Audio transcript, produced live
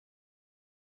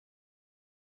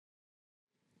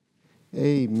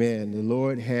Amen. The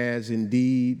Lord has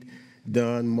indeed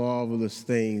done marvelous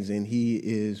things, and he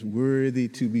is worthy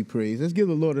to be praised. Let's give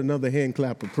the Lord another hand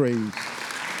clap of praise.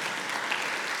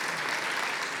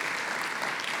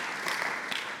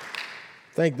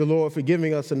 Thank the Lord for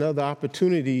giving us another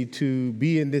opportunity to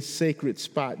be in this sacred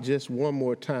spot just one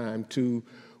more time, to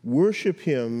worship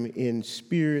him in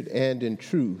spirit and in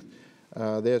truth.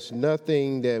 There's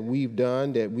nothing that we've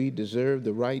done that we deserve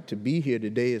the right to be here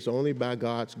today. It's only by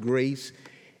God's grace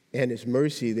and his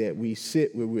mercy that we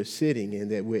sit where we're sitting and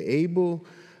that we're able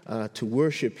to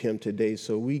worship him today.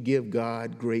 So we give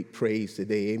God great praise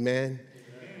today. Amen?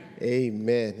 Amen.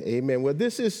 Amen. Amen. Well,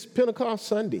 this is Pentecost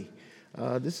Sunday.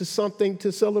 This is something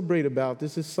to celebrate about.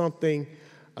 This is something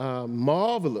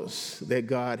marvelous that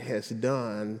God has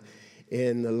done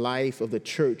in the life of the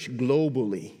church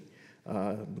globally.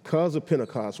 Because of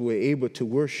Pentecost, we're able to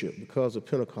worship. Because of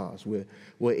Pentecost,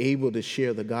 we're able to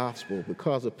share the gospel.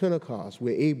 Because of Pentecost,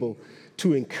 we're able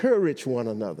to encourage one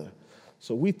another.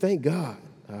 So we thank God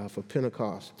for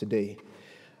Pentecost today.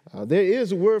 There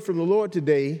is a word from the Lord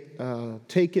today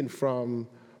taken from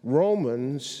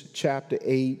Romans chapter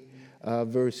 8,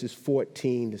 verses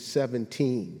 14 to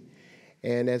 17.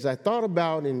 And as I thought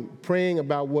about and praying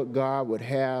about what God would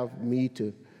have me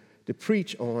to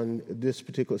preach on this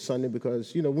particular Sunday,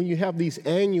 because, you know, when you have these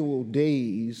annual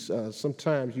days,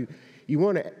 sometimes you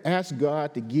want to ask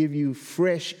God to give you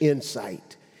fresh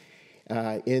insight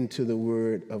into the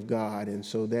Word of God. And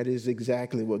so that is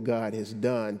exactly what God has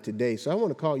done today. So I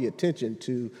want to call your attention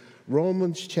to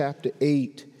Romans chapter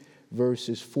 8,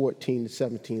 verses 14 to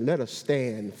 17. Let us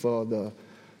stand for the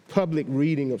public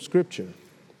reading of Scripture.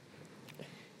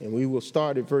 And we will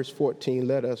start at verse 14.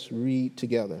 Let us read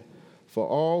together. For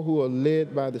all who are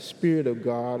led by the Spirit of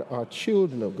God are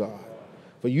children of God.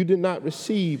 For you did not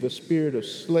receive a spirit of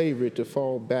slavery to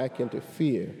fall back into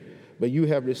fear, but you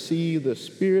have received the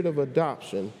spirit of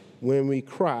adoption when we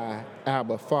cry,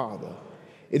 Abba, Father.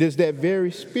 It is that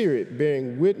very Spirit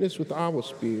bearing witness with our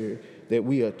spirit that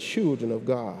we are children of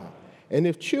God. And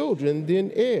if children,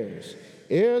 then heirs,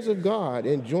 heirs of God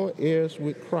and joint heirs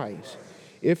with Christ.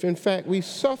 If in fact we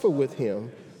suffer with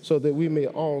him, so that we may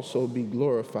also be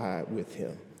glorified with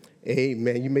him.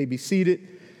 Amen. You may be seated.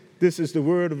 This is the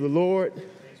word of the Lord.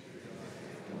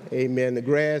 Amen. The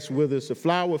grass withers, the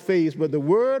flower fades, but the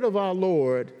word of our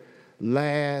Lord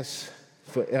lasts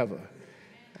forever.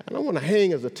 And I want to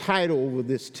hang as a title over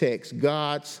this text,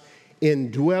 God's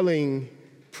indwelling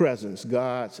presence.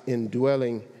 God's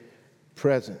indwelling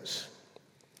presence.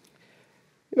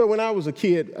 You know, when I was a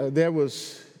kid, there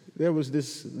was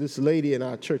this lady in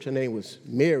our church. Her name was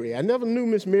Mary. I never knew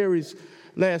Miss Mary's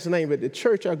last name, but the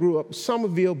church I grew up,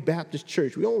 Somerville Baptist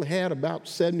Church, we only had about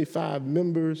 75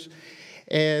 members,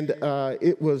 and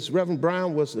it was Reverend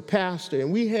Brown was the pastor,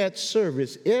 and we had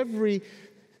service every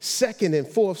second and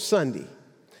fourth Sunday.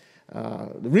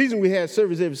 The reason we had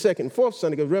service every second and fourth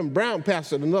Sunday because Reverend Brown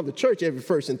pastored another church every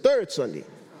first and third Sunday.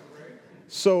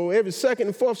 So every second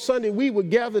and fourth Sunday, we would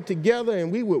gather together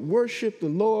and we would worship the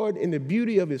Lord in the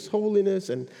beauty of his holiness.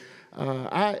 And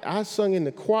I sung in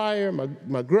the choir.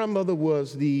 My grandmother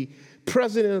was the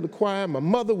president of the choir. My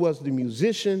mother was the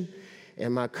musician.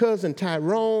 And my cousin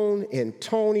Tyrone and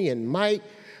Tony and Mike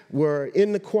were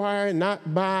in the choir,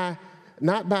 not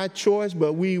by choice,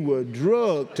 but we were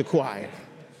drugged to choir.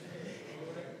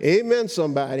 Amen,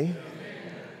 somebody.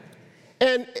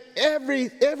 And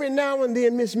every now and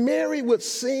then, Miss Mary would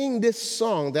sing this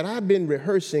song that I've been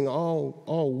rehearsing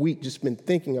all week, just been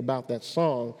thinking about that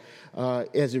song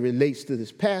as it relates to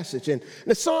this passage. And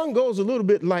the song goes a little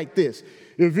bit like this.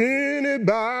 If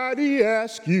anybody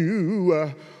asks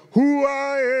you who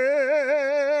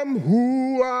I am,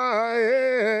 who I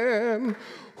am,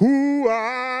 who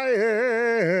I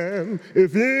am,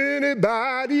 if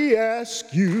anybody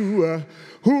asks you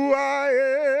who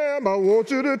I am, I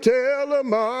want you to tell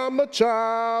them I'm a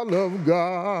child of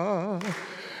God.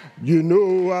 You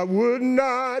know I would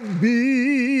not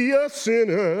be a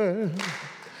sinner.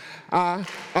 I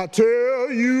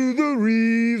tell you the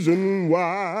reason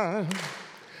why.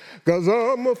 'Cause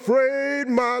I'm afraid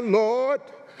my Lord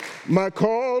might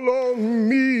call on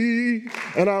me,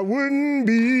 and I wouldn't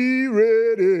be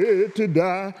ready to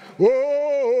die.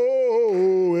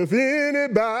 Oh, if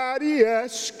anybody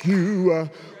asks you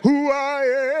who I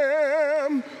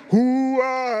am, who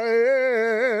I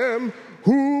am,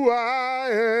 who I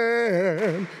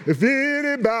am, if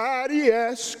anybody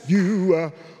asks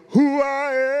you who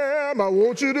I am, I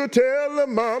want you to tell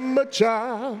them I'm a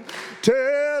child.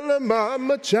 Tell them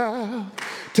I'm a child.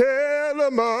 Tell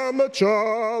them I'm a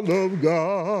child of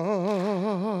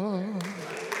God.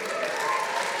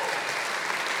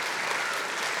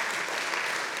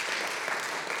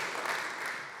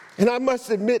 And I must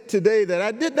admit today that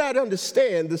I did not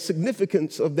understand the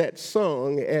significance of that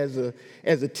song as a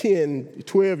 10,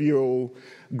 12-year-old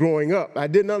growing up. I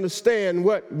didn't understand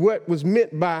what was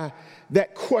meant by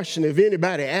that question. If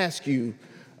anybody asks you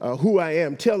who I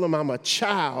am, tell them I'm a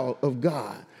child of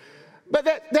God. But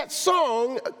that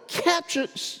song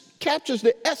captures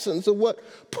the essence of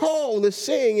what Paul is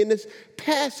saying in this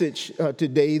passage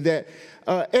today, that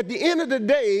at the end of the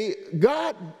day,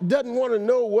 God doesn't want to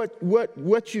know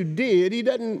what you did. He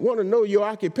doesn't want to know your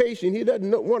occupation. He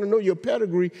doesn't want to know your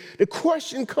pedigree. The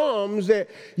question comes that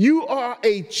you are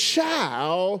a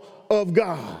child of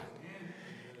God.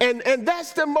 And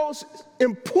that's the most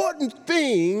important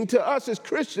thing to us as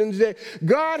Christians, that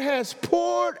God has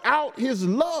poured out his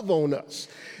love on us,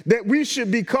 that we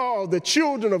should be called the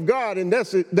children of God, and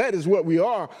that is what we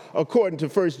are according to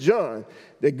 1 John,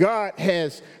 that God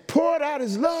has poured out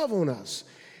his love on us.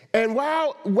 And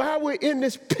while we're in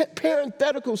this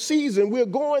parenthetical season, we're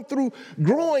going through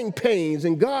growing pains,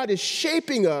 and God is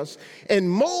shaping us and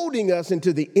molding us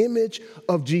into the image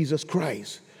of Jesus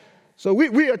Christ. So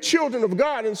we are children of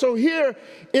God. And so here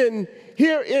in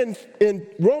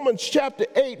Romans chapter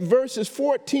 8, verses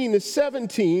 14 to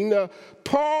 17,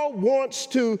 Paul wants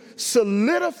to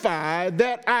solidify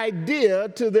that idea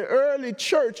to the early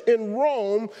church in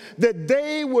Rome, that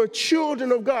they were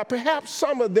children of God. Perhaps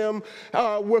some of them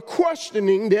were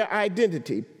questioning their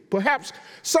identity. Perhaps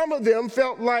some of them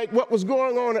felt like what was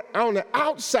going on the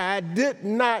outside did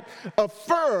not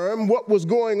affirm what was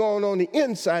going on the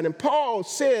inside. And Paul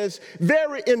says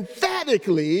very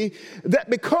emphatically that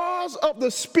because of the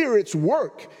Spirit's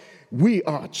work, we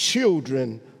are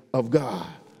children of God.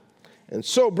 And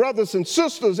so, brothers and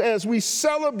sisters, as we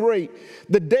celebrate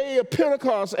the day of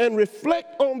Pentecost and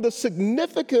reflect on the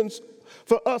significance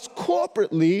for us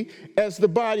corporately as the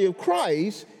body of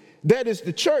Christ, that is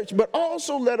the church, but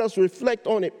also let us reflect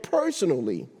on it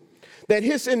personally, that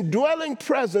his indwelling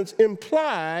presence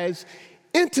implies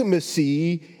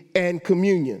intimacy and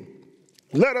communion.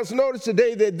 Let us notice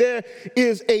today that there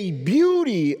is a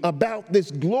beauty about this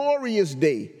glorious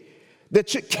day that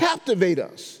should captivate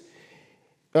us.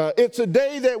 It's a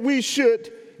day that we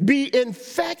should be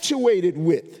infatuated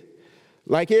with,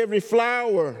 like every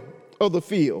flower of the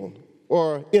field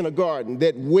or in a garden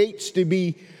that waits to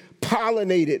be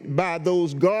pollinated by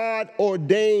those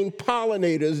God-ordained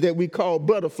pollinators that we call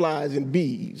butterflies and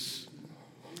bees.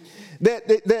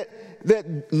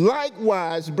 That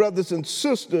likewise, brothers and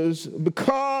sisters,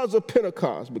 because of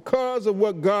Pentecost, because of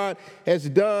what God has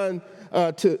done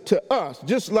to us,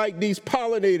 just like these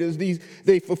pollinators,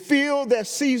 they fulfill their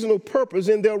seasonal purpose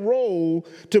in their role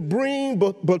to bring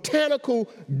botanical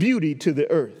beauty to the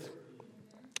earth.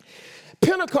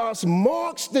 Pentecost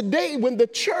marks the day when the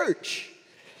church,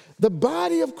 the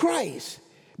body of Christ,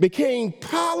 became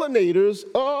pollinators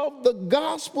of the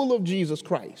gospel of Jesus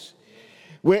Christ.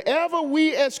 Wherever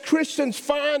we as Christians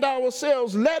find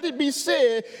ourselves, let it be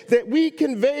said that we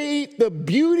conveyed the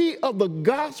beauty of the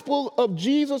gospel of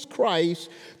Jesus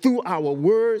Christ through our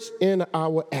words and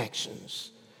our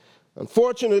actions.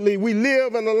 Unfortunately, we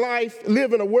live in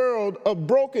a world of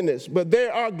brokenness, but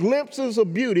there are glimpses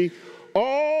of beauty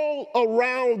all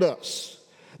around us.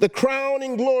 The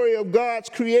crowning glory of God's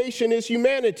creation is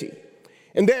humanity.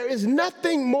 And there is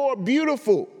nothing more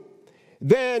beautiful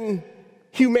than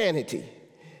humanity.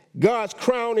 God's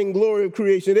crowning glory of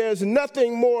creation. There's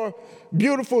nothing more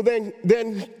beautiful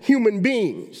than human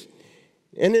beings.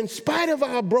 And in spite of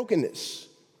our brokenness,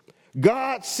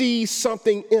 God sees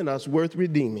something in us worth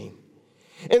redeeming.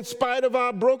 In spite of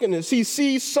our brokenness, he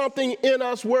sees something in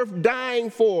us worth dying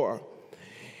for.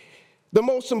 The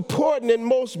most important and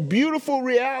most beautiful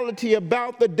reality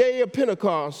about the day of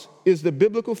Pentecost is the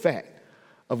biblical fact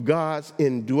of God's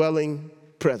indwelling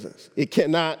presence. It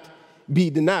cannot be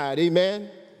denied,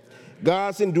 amen?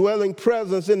 God's indwelling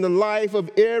presence in the life of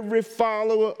every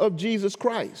follower of Jesus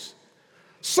Christ.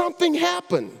 Something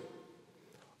happened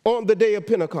on the day of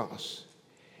Pentecost,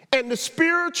 and the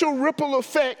spiritual ripple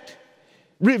effect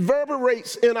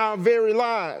reverberates in our very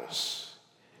lives.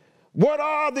 What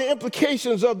are the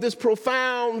implications of this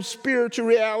profound spiritual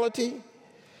reality?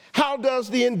 How does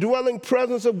the indwelling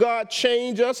presence of God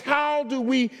change us? How do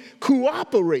we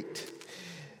cooperate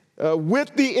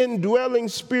with the indwelling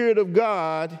Spirit of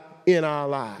God in our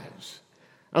lives?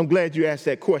 I'm glad you asked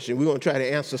that question. We're going to try to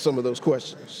answer some of those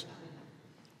questions.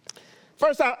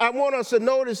 First, I want us to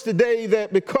notice today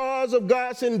that because of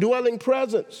God's indwelling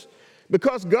presence,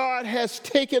 because God has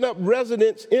taken up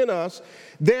residence in us,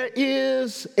 there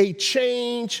is a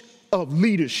change of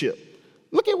leadership.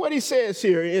 Look at what he says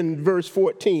here in verse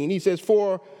 14. He says,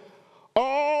 "For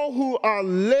all who are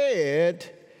led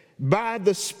by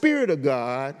the Spirit of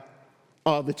God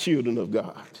are the children of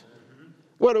God.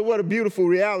 What a beautiful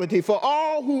reality. For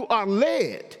all who are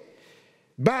led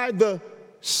by the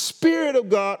Spirit of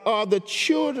God are the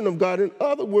children of God. In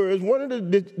other words, one of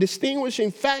the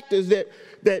distinguishing factors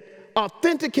that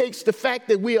authenticates the fact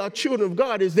that we are children of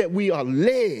God is that we are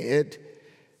led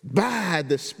by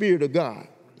the Spirit of God.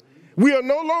 We are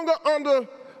no longer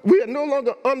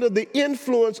under the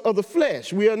influence of the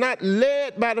flesh. We are not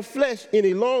led by the flesh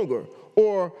any longer.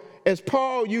 Or as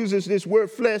Paul uses this word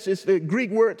flesh, it's the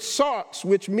Greek word sarx,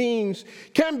 which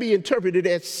can be interpreted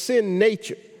as sin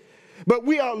nature. But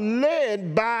we are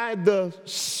led by the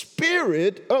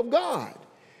Spirit of God.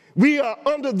 We are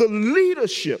under the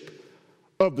leadership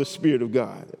of the Spirit of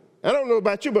God. I don't know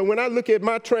about you, but when I look at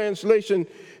my translation,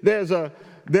 there's the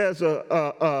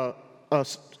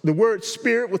word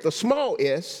spirit with a small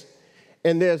s,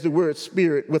 and there's the word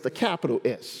spirit with a capital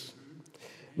S,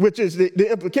 which is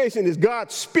the implication is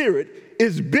God's Spirit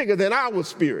is bigger than our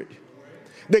spirit.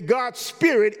 That God's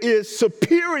Spirit is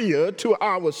superior to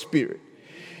our spirit.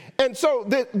 And so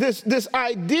this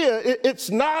idea, it's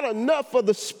not enough for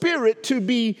the Spirit to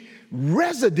be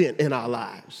resident in our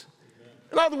lives.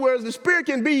 In other words, the Spirit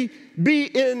can be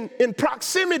in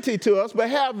proximity to us,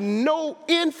 but have no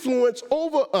influence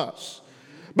over us.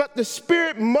 But the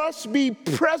Spirit must be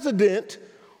president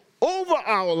over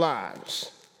our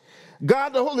lives.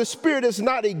 God, the Holy Spirit, is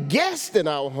not a guest in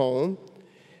our home.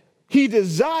 He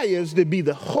desires to be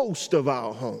the host of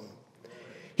our home.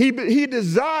 He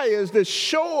desires to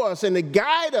show us and to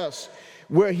guide us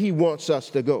where he wants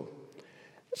us to go.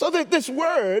 So that this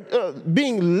word,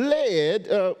 being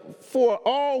led, for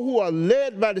all who are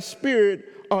led by the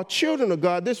Spirit are children of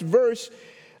God, this verse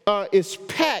is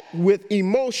packed with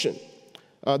emotion.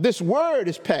 This word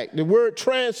is packed. The word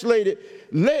translated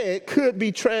led could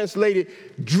be translated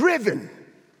driven,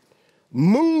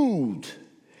 moved.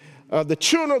 The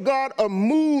children of God are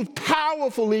moved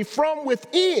powerfully from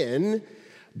within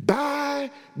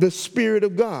by the Spirit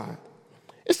of God.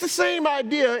 It's the same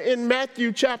idea in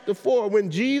Matthew chapter 4 when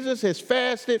Jesus has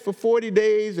fasted for 40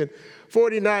 days and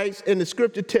 40 nights, and the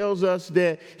scripture tells us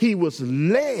that he was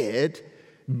led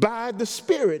by the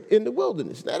Spirit in the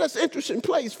wilderness. Now, that's an interesting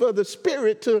place for the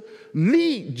Spirit to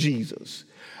lead Jesus.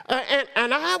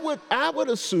 And I would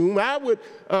assume,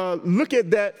 look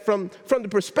at that from the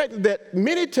perspective that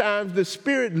many times the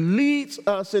Spirit leads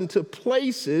us into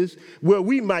places where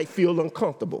we might feel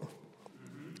uncomfortable.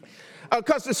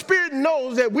 Because the Spirit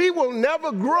knows that we will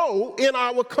never grow in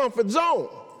our comfort zone.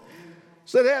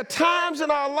 So there are times in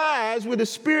our lives where the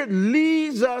Spirit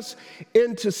leads us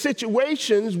into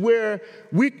situations where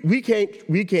we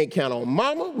can't count on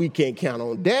mama, we can't count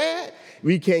on dad,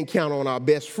 we can't count on our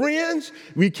best friends,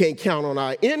 we can't count on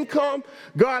our income.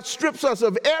 God strips us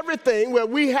of everything where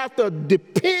we have to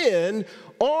depend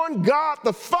on God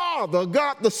the Father,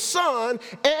 God the Son,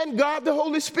 and God the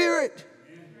Holy Spirit.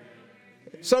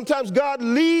 Sometimes God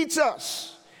leads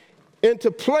us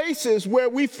into places where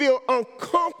we feel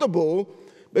uncomfortable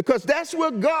because that's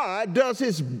where God does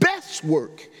his best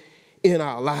work in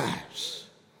our lives.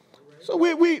 So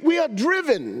we are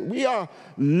driven, we are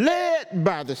led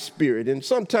by the Spirit, and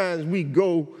sometimes we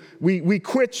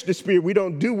quench the Spirit. We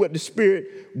don't do what the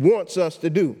Spirit wants us to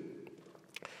do.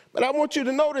 But I want you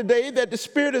to know today that the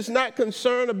Spirit is not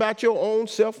concerned about your own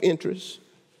self-interest.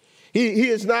 He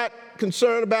is not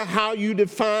concerned about how you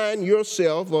define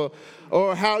yourself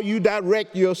or how you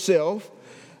direct yourself.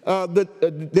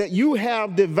 That you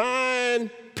have divine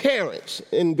parents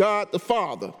in God the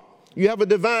Father. You have a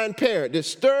divine parent that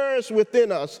stirs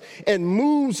within us and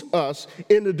moves us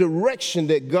in the direction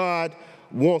that God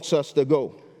wants us to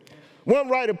go. One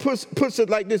writer puts it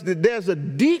like this, that there's a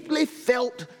deeply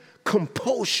felt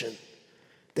compulsion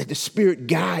that the Spirit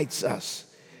guides us,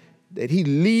 that he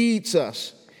leads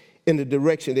us in the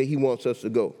direction that he wants us to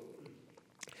go.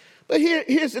 But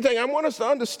here's the thing. I want us to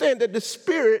understand that the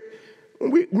Spirit,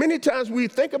 many times we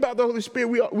think about the Holy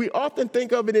Spirit, we often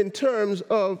think of it in terms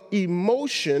of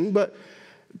emotion, but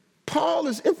Paul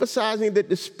is emphasizing that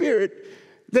the Spirit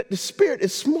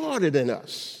is smarter than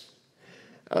us.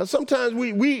 Sometimes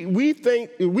we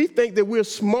think that we're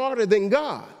smarter than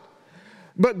God,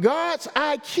 but God's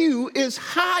IQ is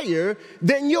higher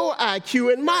than your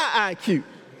IQ and my IQ.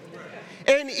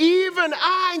 And even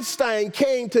Einstein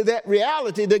came to that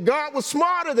reality that God was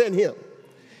smarter than him.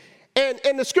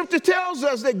 And the scripture tells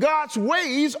us that God's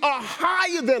ways are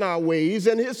higher than our ways,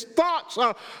 and his thoughts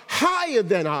are higher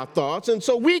than our thoughts. And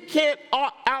so we can't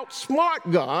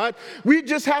outsmart God. We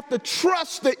just have to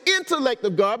trust the intellect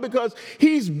of God because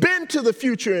he's been to the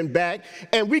future and back,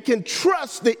 and we can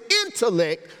trust the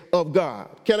intellect of God.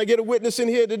 Can I get a witness in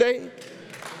here today?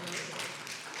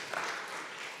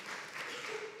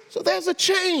 So there's a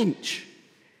change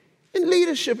in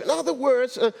leadership. In other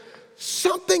words,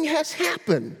 something has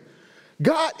happened.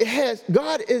 God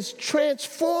is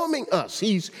transforming us.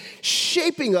 He's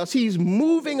shaping us. He's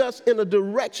moving us in a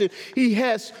direction. He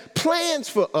has plans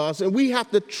for us, and we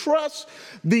have to trust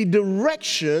the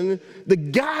direction, the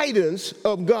guidance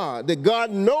of God, that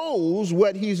God knows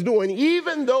what he's doing.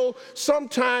 Even though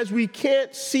sometimes we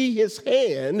can't see his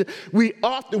hand, we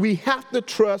have to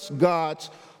trust God's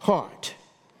heart.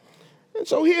 And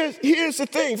so here's the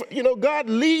thing. God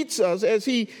leads us. As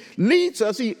he leads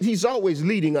us, he's always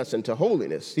leading us into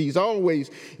holiness. He's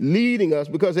always leading us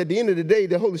because at the end of the day,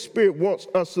 the Holy Spirit wants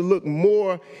us to look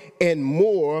more and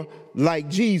more like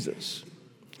Jesus.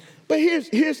 But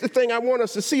here's the thing I want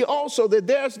us to see also, that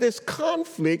there's this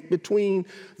conflict between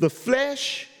the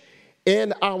flesh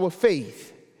and our faith.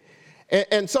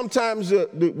 And sometimes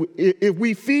if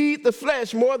we feed the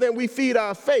flesh more than we feed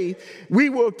our faith, we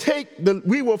will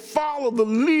follow the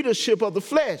leadership of the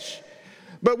flesh.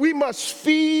 But we must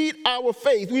feed our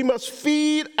faith. We must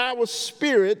feed our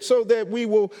spirit so that we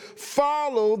will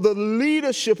follow the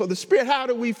leadership of the Spirit. How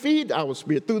do we feed our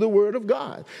spirit? Through the Word of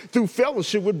God, through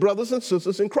fellowship with brothers and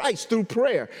sisters in Christ, through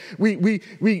prayer.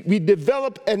 We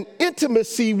develop an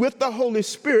intimacy with the Holy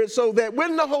Spirit so that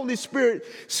when the Holy Spirit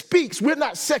speaks, we're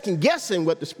not second-guessing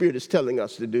what the Spirit is telling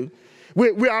us to do.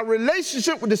 Our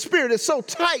relationship with the Spirit is so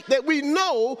tight that we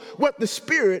know what the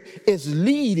Spirit is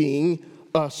leading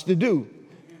us to do.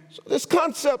 So this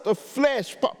concept of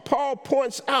flesh, Paul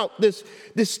points out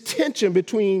this tension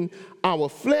between our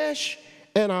flesh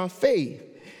and our faith.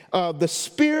 The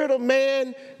spirit of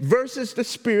man versus the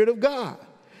Spirit of God.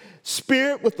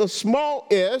 Spirit with a small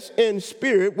s and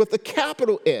spirit with a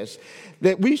capital S.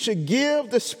 That we should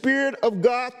give the Spirit of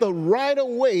God the right of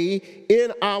way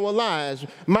in our lives.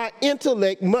 My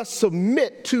intellect must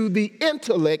submit to the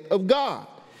intellect of God.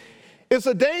 It's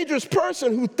a dangerous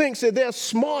person who thinks that they're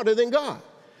smarter than God.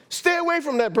 Stay away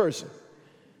from that person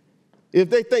if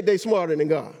they think they're smarter than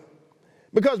God.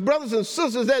 Because brothers and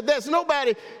sisters, there's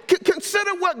nobody.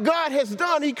 Consider what God has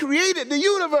done. He created the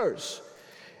universe.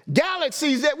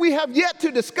 Galaxies that we have yet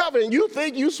to discover. And you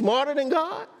think you're smarter than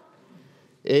God?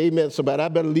 Amen, somebody. I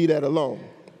better leave that alone.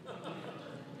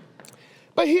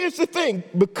 But here's the thing.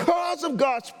 Because of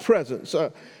God's presence,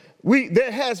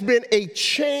 there has been a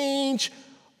change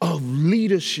of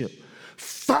leadership.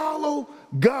 Follow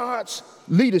God's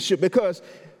leadership, because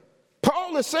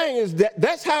Paul is saying is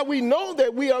that's how we know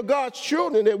that we are God's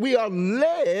children, that we are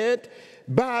led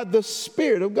by the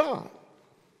Spirit of God.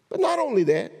 But not only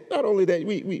that,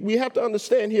 we have to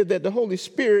understand here that the Holy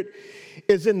Spirit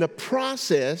is in the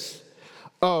process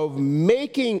of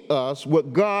making us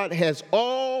what God has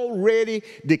already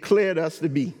declared us to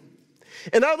be.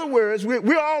 In other words,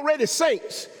 we're already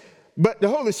saints. But the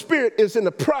Holy Spirit is in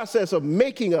the process of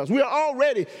making us. We are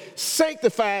already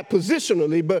sanctified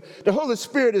positionally, but the Holy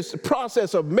Spirit is the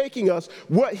process of making us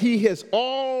what he has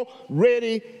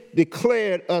already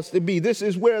declared us to be. This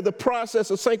is where the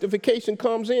process of sanctification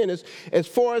comes in. As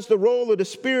far as the role of the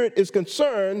Spirit is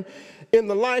concerned in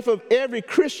the life of every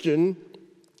Christian,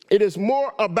 it is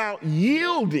more about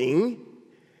yielding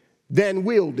than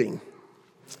wielding.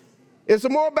 It's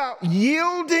more about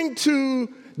yielding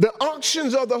to the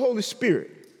unctions of the Holy Spirit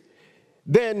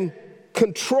than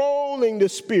controlling the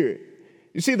Spirit.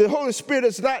 You see, the Holy Spirit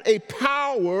is not a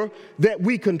power that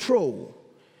we control.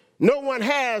 No one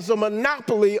has a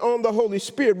monopoly on the Holy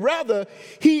Spirit. Rather,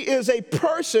 he is a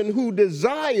person who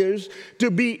desires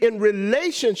to be in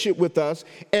relationship with us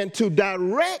and to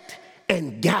direct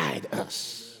and guide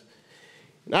us.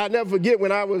 I'll never forget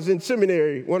when I was in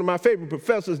seminary, one of my favorite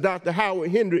professors, Dr.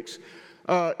 Howard Hendricks,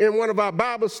 in one of our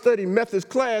Bible study methods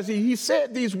class, he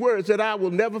said these words that I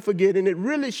will never forget, and it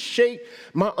really shaped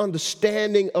my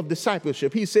understanding of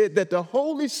discipleship. He said that the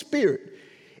Holy Spirit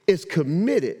is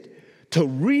committed to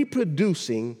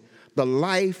reproducing the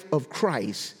life of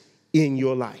Christ in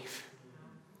your life.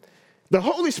 The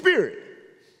Holy Spirit,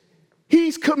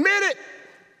 he's committed.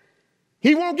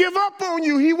 He won't give up on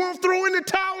you. He won't throw in the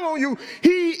towel on you.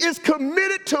 He is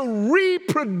committed to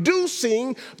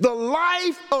reproducing the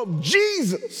life of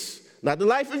Jesus. Not the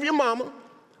life of your mama.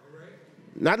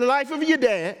 Not the life of your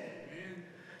dad.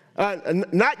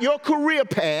 Not your career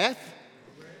path.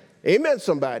 Amen,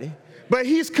 somebody. But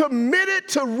he's committed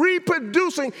to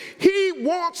reproducing. He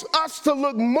wants us to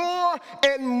look more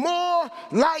and more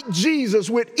like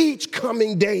Jesus with each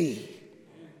coming day.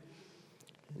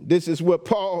 This is what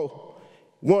Paul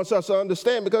wants us to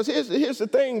understand, because here's the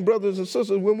thing, brothers and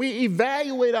sisters. When we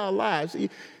evaluate our lives,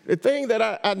 the thing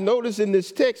that I notice in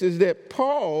this text is that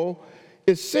Paul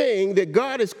is saying that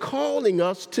God is calling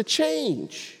us to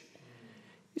change.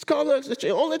 He's calling us to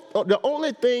change. The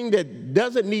only thing that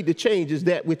doesn't need to change is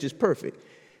that which is perfect.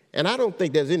 And I don't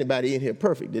think there's anybody in here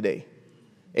perfect today.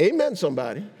 Amen,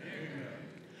 somebody.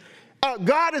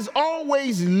 God is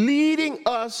always leading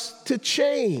us to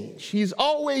change. He's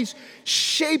always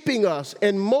shaping us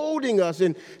and molding us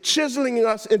and chiseling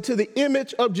us into the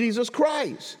image of Jesus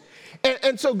Christ.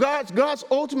 And so God's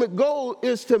ultimate goal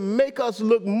is to make us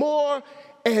look more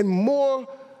and more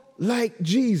like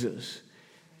Jesus.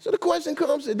 So the question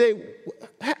comes today,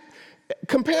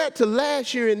 compared to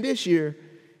last year and this year,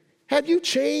 have you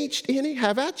changed any?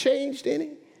 Have I changed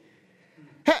any?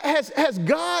 Has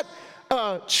God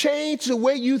changed the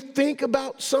way you think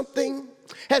about something?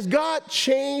 Has God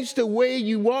changed the way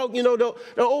you walk? You know, the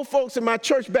old folks in my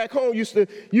church back home used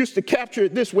to capture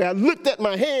it this way. I looked at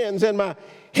my hands and my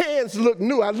hands looked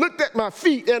new. I looked at my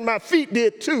feet and my feet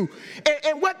did too.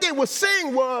 And what they were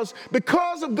saying was,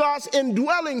 because of God's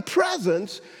indwelling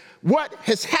presence, what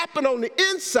has happened on the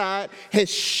inside has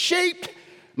shaped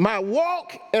my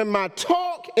walk and my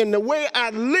talk and the way I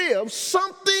live.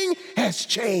 Something has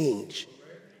changed.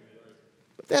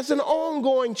 That's an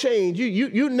ongoing change.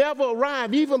 You never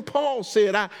arrive. Even Paul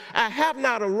said, I have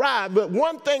not arrived, but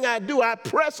one thing I do, I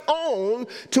press on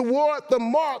toward the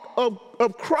mark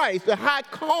of Christ, the high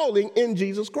calling in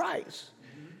Jesus Christ.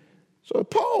 So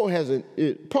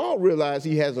Paul realized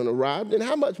he hasn't arrived, and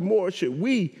how much more should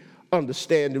we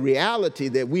understand the reality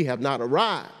that we have not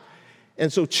arrived?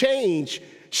 And so change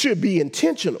should be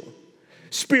intentional.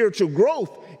 Spiritual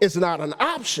growth is not an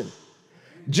option.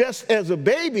 Just as a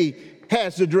baby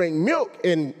has to drink milk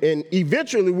and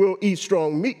eventually will eat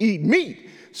meat,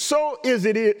 so is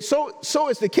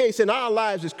the case in our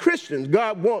lives as Christians.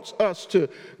 God wants us to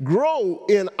grow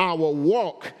in our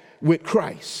walk with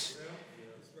Christ.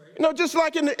 You know, just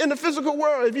like in the physical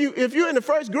world, if you're in the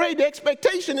first grade, the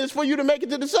expectation is for you to make it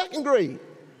to the second grade.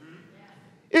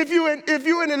 If you're in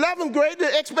 11th grade,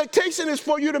 the expectation is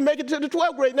for you to make it to the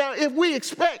 12th grade. Now, if we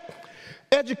expect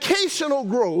educational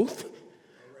growth,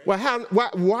 well,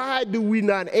 why do we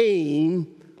not aim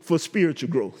for spiritual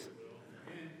growth?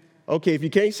 Okay, if you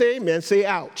can't say amen, say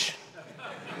ouch.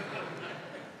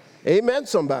 Amen,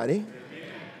 somebody.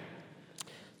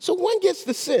 So one gets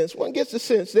the sense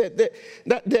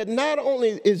that not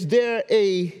only is there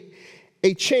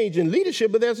a change in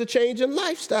leadership, but there's a change in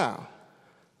lifestyle.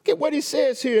 Look at what he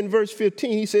says here in verse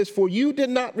 15. He says, "For you did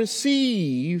not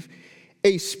receive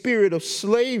a spirit of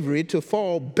slavery to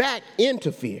fall back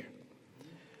into fear,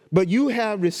 but you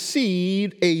have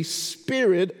received a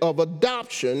spirit of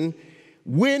adoption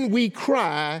when we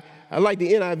cry." I like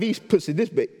the NIV puts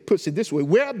it this way,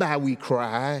 whereby we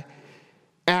cry,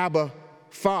 Abba,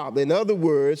 Father. In other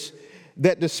words,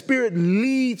 that the Spirit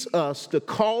leads us to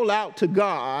call out to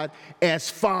God as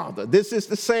Father. This is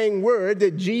the same word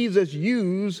that Jesus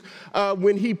used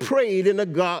when he prayed in the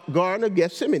Garden of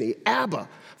Gethsemane. Abba,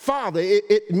 Father.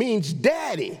 It means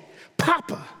daddy,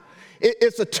 papa.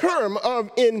 It's a term of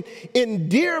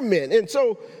endearment. And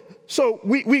so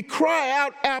we cry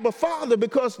out, Abba, Father,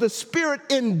 because the Spirit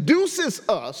induces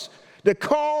us to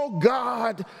call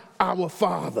God our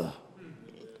Father.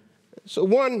 So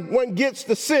one gets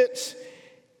the sense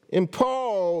in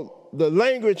Paul, the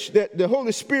language that the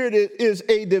Holy Spirit is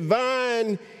a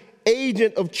divine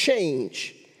agent of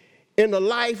change in the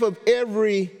life of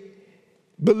every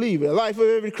believer, the life of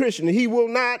every Christian. He will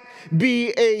not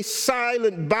be a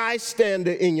silent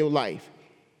bystander in your life.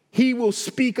 He will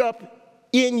speak up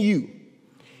in you.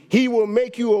 He will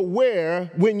make you aware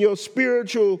when your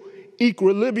spiritual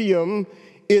equilibrium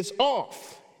is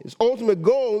off. His ultimate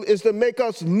goal is to make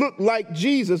us look like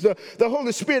Jesus. The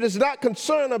Holy Spirit is not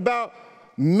concerned about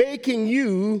making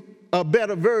you a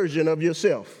better version of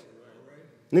yourself.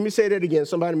 Let me say that again.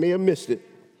 Somebody may have missed it.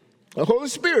 The Holy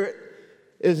Spirit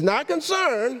is not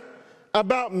concerned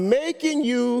about making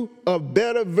you a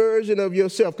better version of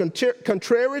yourself,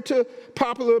 contrary to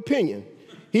popular opinion.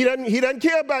 He doesn't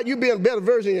care about you being a better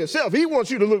version of yourself. He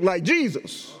wants you to look like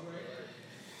Jesus.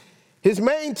 His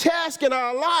main task in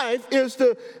our life is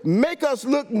to make us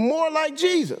look more like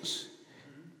Jesus.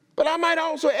 But I might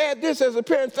also add this as a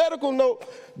parenthetical note.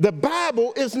 The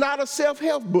Bible is not a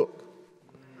self-help book.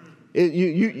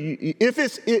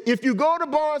 If you go to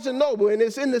Barnes & Noble and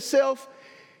it's in the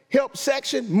self-help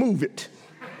section, move it.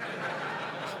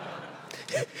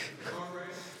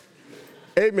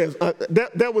 Amen.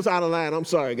 That was out of line. I'm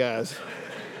sorry, guys.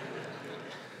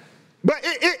 But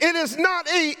it is not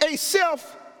a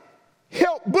self-help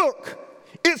book.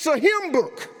 It's a hymn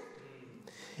book.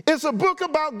 It's a book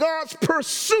about God's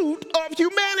pursuit of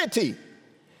humanity.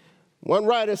 One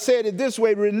writer said it this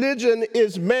way: religion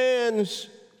is man's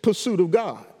pursuit of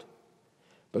God,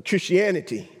 but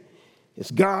Christianity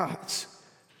It's God's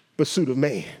pursuit of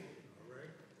man.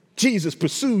 Jesus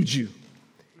pursued you.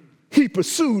 He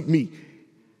pursued me.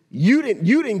 You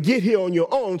didn't get here on your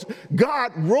own.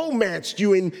 God romanced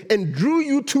you and drew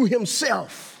you to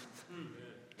himself.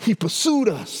 He pursued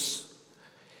us.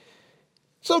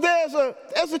 So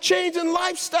there's a change in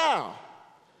lifestyle.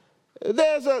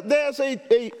 There's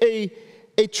a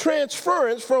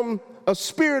transference from a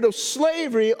spirit of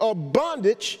slavery or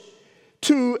bondage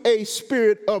to a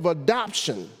spirit of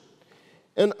adoption.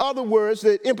 In other words,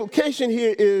 the implication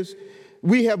here is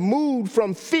we have moved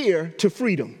from fear to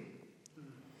freedom.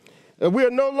 We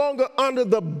are no longer under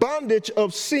the bondage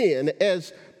of sin,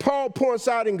 as Paul points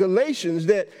out in Galatians,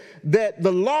 that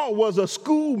the law was a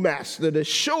schoolmaster to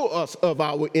show us of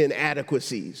our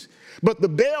inadequacies. But the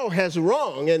bell has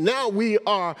rung, and now we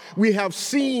have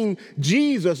seen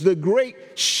Jesus, the great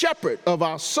shepherd of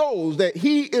our souls, that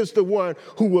he is the one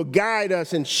who will guide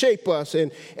us and shape us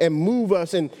and move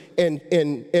us and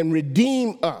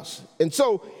redeem us. And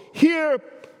so here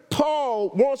Paul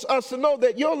wants us to know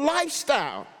that your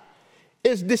lifestyle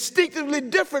is distinctively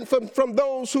different from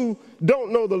those who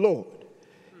don't know the Lord.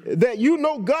 That you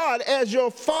know God as your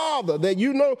Father, that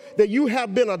you know that you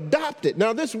have been adopted.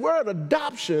 Now, this word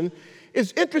adoption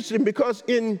is interesting because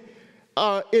in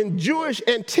Jewish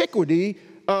antiquity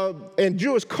and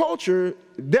Jewish culture,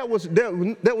 there was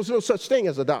no such thing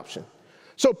as adoption.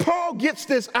 So Paul gets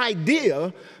this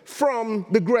idea from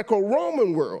the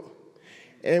Greco-Roman world.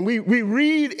 And we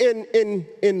read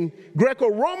in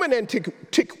Greco-Roman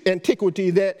antiquity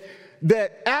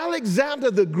that Alexander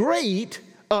the Great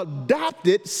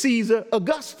adopted Caesar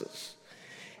Augustus.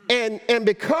 And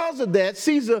because of that,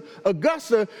 Caesar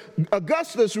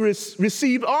Augustus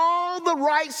received all the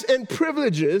rights and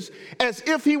privileges as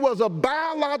if he was a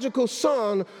biological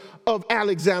son of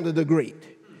Alexander the Great.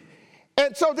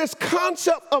 And so this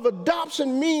concept of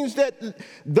adoption means that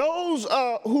those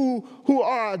who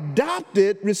are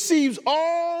adopted receives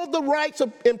all the rights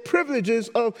and privileges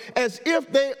of as if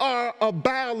they are a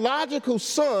biological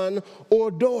son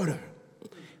or daughter,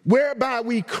 whereby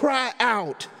we cry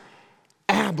out,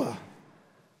 Abba,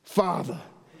 Father.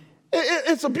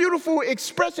 It's a beautiful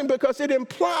expression because it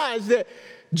implies that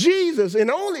Jesus, and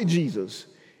only Jesus,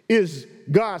 is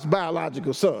God's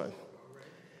biological son.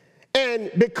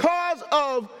 And because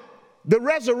of the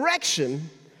resurrection,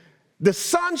 the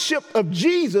sonship of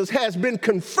Jesus has been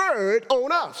conferred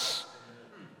on us.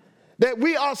 That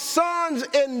we are sons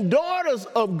and daughters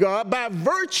of God by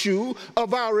virtue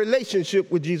of our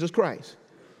relationship with Jesus Christ.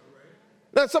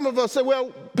 Now, some of us say,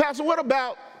 well, Pastor, what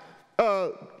about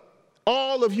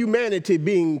all of humanity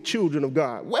being children of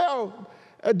God? Well,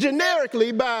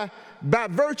 generically, by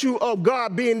virtue of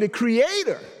God being the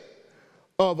creator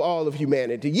of all of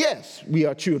humanity, yes, we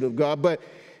are children of God, but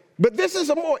this is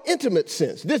a more intimate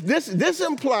sense. This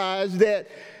implies that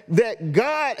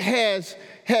God has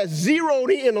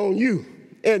zeroed in on you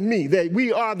and me, that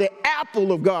we are the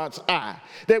apple of God's eye,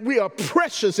 that we are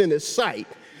precious in his sight.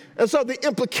 And so the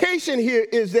implication here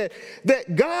is that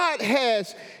God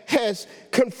has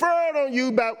conferred on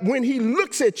you by when he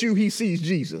looks at you, he sees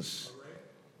Jesus.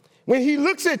 When he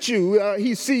looks at you,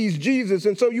 he sees Jesus.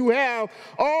 And so you have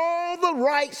all the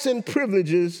rights and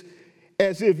privileges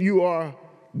as if you are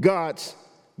God's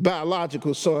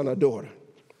biological son or daughter.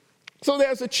 So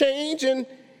there's a change in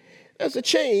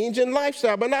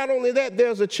lifestyle. But not only that,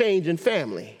 there's a change in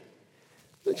family.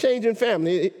 The change in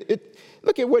family.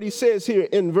 Look at what he says here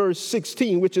in verse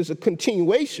 16, which is a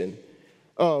continuation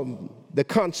of the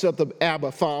concept of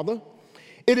Abba, Father.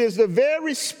 It is the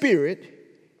very Spirit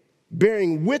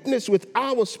bearing witness with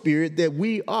our spirit that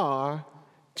we are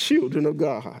children of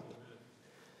God.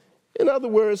 In other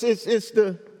words, it's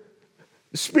the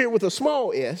Spirit with a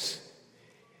small s,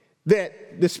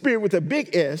 that the Spirit with a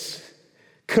big S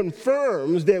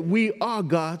confirms that we are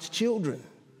God's children.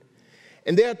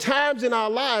 And there are times in our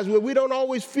lives where we don't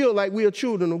always feel like we are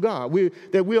children of God,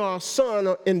 that we are a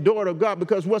son and daughter of God,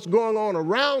 because what's going on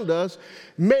around us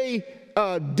may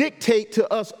dictate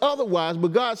to us otherwise,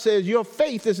 but God says your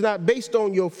faith is not based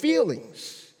on your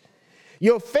feelings.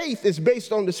 Your faith is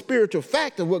based on the spiritual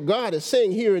fact of what God is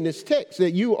saying here in this text,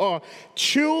 that you are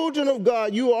children of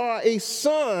God, you are a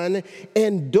son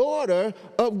and daughter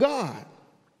of God.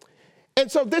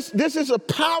 And so this is a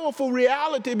powerful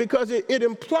reality because it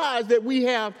implies that we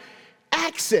have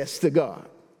access to God.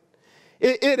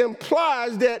 It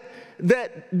implies that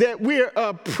we're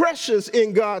precious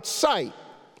in God's sight.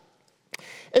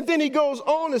 And then he goes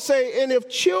on to say, and if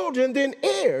children, then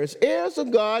heirs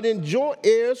of God, and joint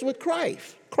heirs with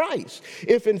Christ.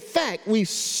 If in fact we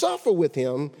suffer with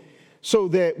him, so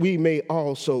that we may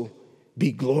also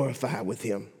be glorified with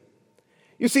him.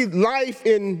 You see, life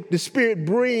in the Spirit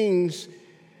brings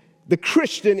the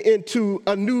Christian into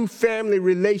a new family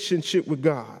relationship with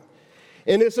God.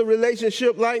 And it's a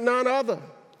relationship like none other.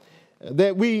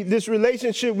 This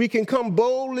relationship, we can come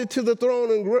boldly to the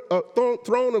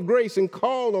throne of grace and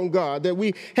call on God, that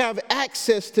we have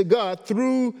access to God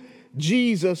through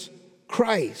Jesus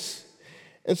Christ.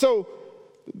 And so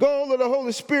the goal of the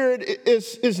Holy Spirit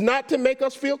is not to make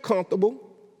us feel comfortable.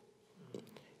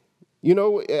 You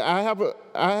know, I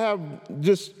have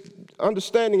just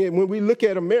understanding it. When we look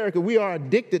at America, we are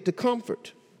addicted to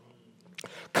comfort.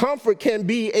 Comfort can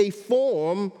be a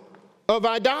form of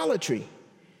idolatry.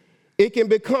 It can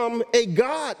become a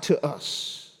god to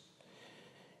us.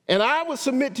 And I would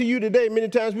submit to you today, many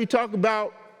times we talk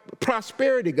about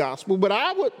prosperity gospel, but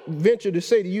I would venture to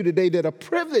say to you today that a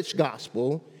privilege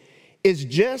gospel is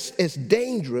just as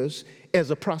dangerous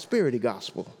as a prosperity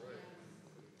gospel.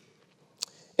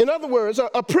 In other words,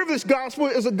 a privileged gospel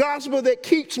is a gospel that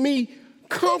keeps me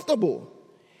comfortable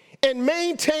and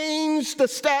maintains the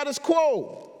status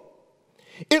quo.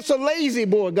 It's a lazy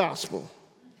boy gospel.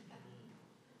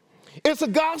 It's a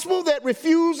gospel that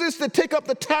refuses to take up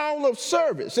the towel of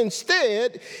service.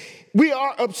 Instead, we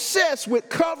are obsessed with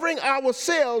covering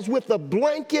ourselves with a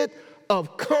blanket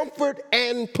of comfort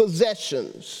and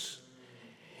possessions.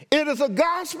 It is a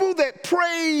gospel that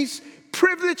prays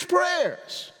privileged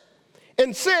prayers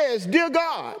and says, "Dear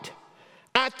God,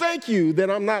 I thank you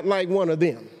that I'm not like one of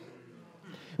them."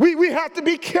 We have to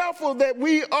be careful that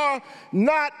we are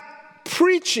not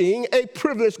preaching a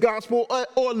privileged gospel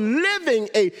or living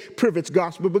a privileged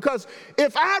gospel, because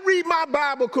if I read my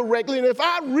Bible correctly and if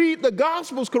I read the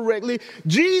Gospels correctly,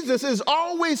 Jesus is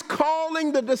always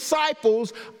calling the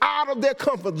disciples out of their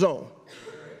comfort zone.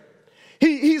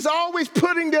 He's always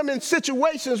putting them in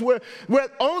situations where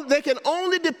they can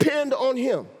only depend on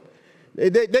him.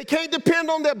 They can't depend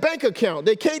on their bank account.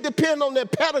 They can't depend on their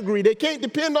pedigree. They can't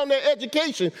depend on their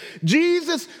education.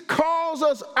 Jesus calls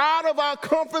us out of our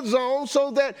comfort zone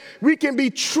so that we can be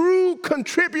true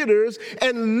contributors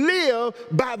and live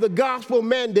by the gospel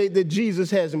mandate that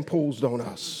Jesus has imposed on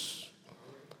us.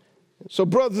 So,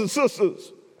 brothers and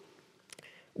sisters,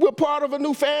 we're part of a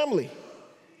new family.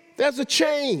 There's a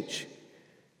change.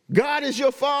 God is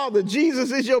your father.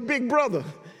 Jesus is your big brother.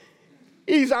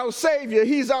 He's our Savior.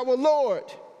 He's our Lord.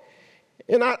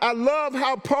 And I love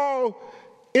how Paul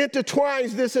intertwines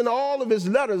this in all of his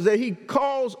letters, that he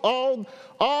calls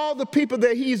all the people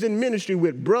that he's in ministry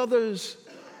with brothers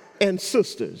and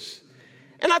sisters.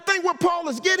 And I think what Paul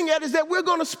is getting at is that we're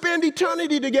going to spend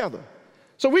eternity together.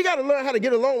 So we got to learn how to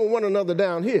get along with one another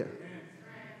down here.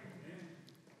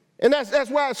 And that's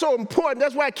why it's so important.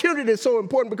 That's why community is so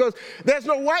important, because there's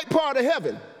no white part of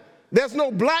heaven. There's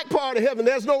no black part of heaven.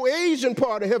 There's no Asian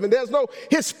part of heaven. There's no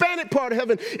Hispanic part of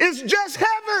heaven. It's just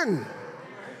heaven.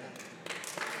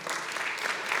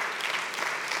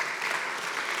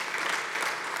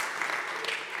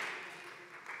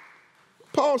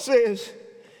 Paul says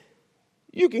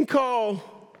you can call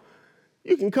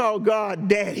God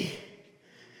Daddy.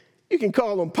 You can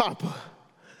call him Papa.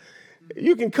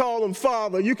 You can call him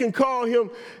Father. You can call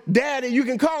him Daddy. You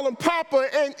can call him Papa,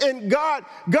 and God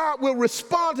will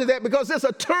respond to that, because it's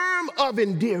a term of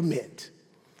endearment.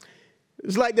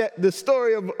 It's like the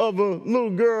story of a little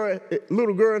girl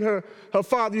and her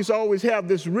father used to always have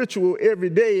this ritual every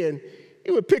day, and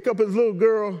he would pick up his little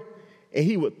girl and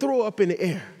he would throw up in the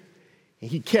air,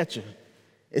 and he'd catch her,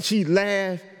 and she'd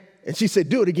laugh, and she said,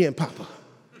 "Do it again, Papa."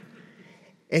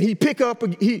 And he'd pick up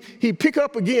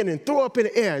again and throw up in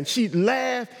the air, and she'd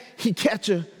laugh, he'd catch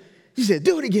her. He said,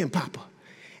 "Do it again, Papa."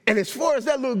 And as far as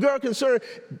that little girl concerned,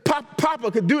 Papa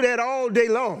could do that all day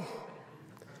long.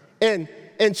 And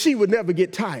she would never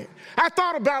get tired. I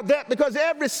thought about that because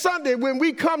every Sunday when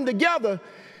we come together,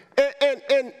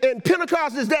 and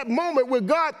Pentecost is that moment where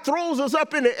God throws us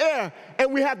up in the air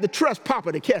and we have to trust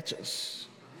Papa to catch us.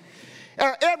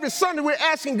 Every Sunday we're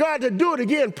asking God to do it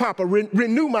again, Papa,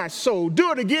 renew my soul.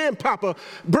 Do it again, Papa,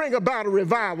 bring about a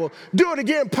revival. Do it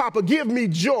again, Papa, give me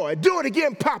joy. Do it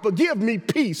again, Papa, give me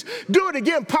peace. Do it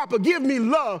again, Papa, give me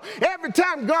love. Every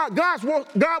time God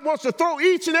wants to throw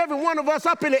each and every one of us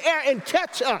up in the air and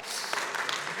catch us.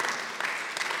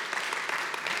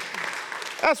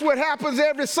 That's what happens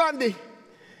every Sunday.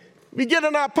 We get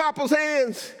in our Papa's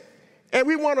hands and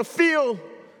we want to feel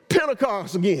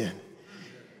Pentecost again.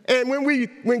 And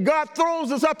when God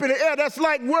throws us up in the air, that's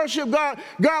like worship.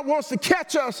 God wants to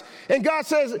catch us. And God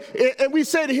says, and we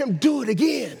say to him, "Do it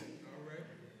again.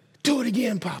 Do it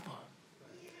again, Papa."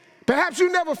 Perhaps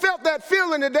you never felt that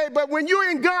feeling today, but when you're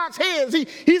in God's hands,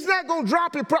 he's not going to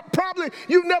drop it. Probably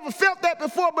you've never felt that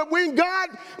before, but when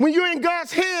you're in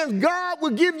God's hands, God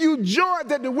will give you joy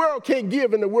that the world can't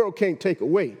give and the world can't take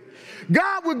away.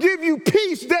 God will give you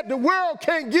peace that the world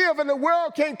can't give and the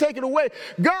world can't take it away.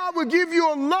 God will give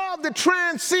you a love that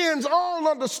transcends all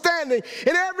understanding.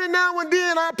 And every now and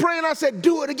then I pray and I said,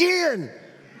 do it again,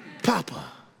 Papa.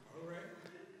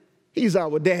 He's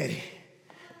our daddy.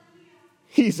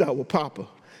 He's our Papa.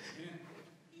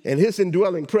 And his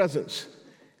indwelling presence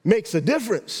makes a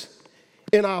difference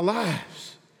in our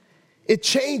lives. It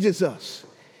changes us.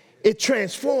 It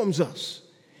transforms us.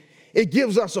 It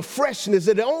gives us a freshness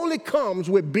that only comes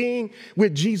with being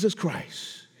with Jesus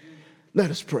Christ. Let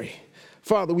us pray.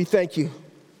 Father, we thank you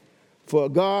for a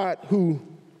God who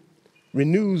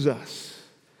renews us,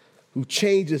 who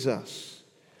changes us.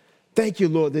 Thank you,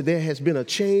 Lord, that there has been a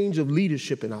change of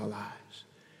leadership in our lives,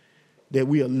 that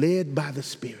we are led by the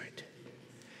Spirit.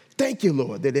 Thank you,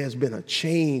 Lord, that there's been a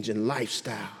change in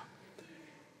lifestyle,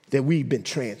 that we've been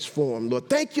transformed, Lord.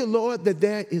 Thank you, Lord, that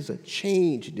there is a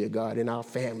change, dear God, in our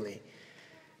family,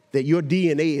 that your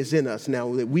DNA is in us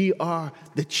now, that we are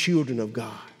the children of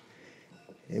God.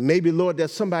 And maybe, Lord,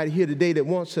 there's somebody here today that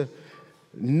wants to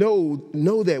know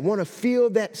that, want to feel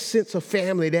that sense of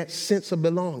family, that sense of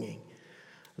belonging.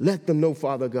 Let them know,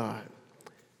 Father God,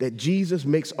 that Jesus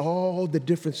makes all the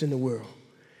difference in the world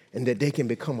and that they can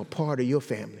become a part of your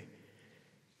family,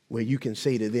 where you can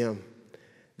say to them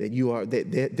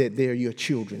that they're your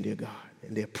children, dear God,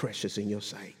 and they're precious in your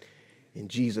sight. In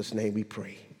Jesus' name we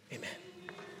pray. Amen.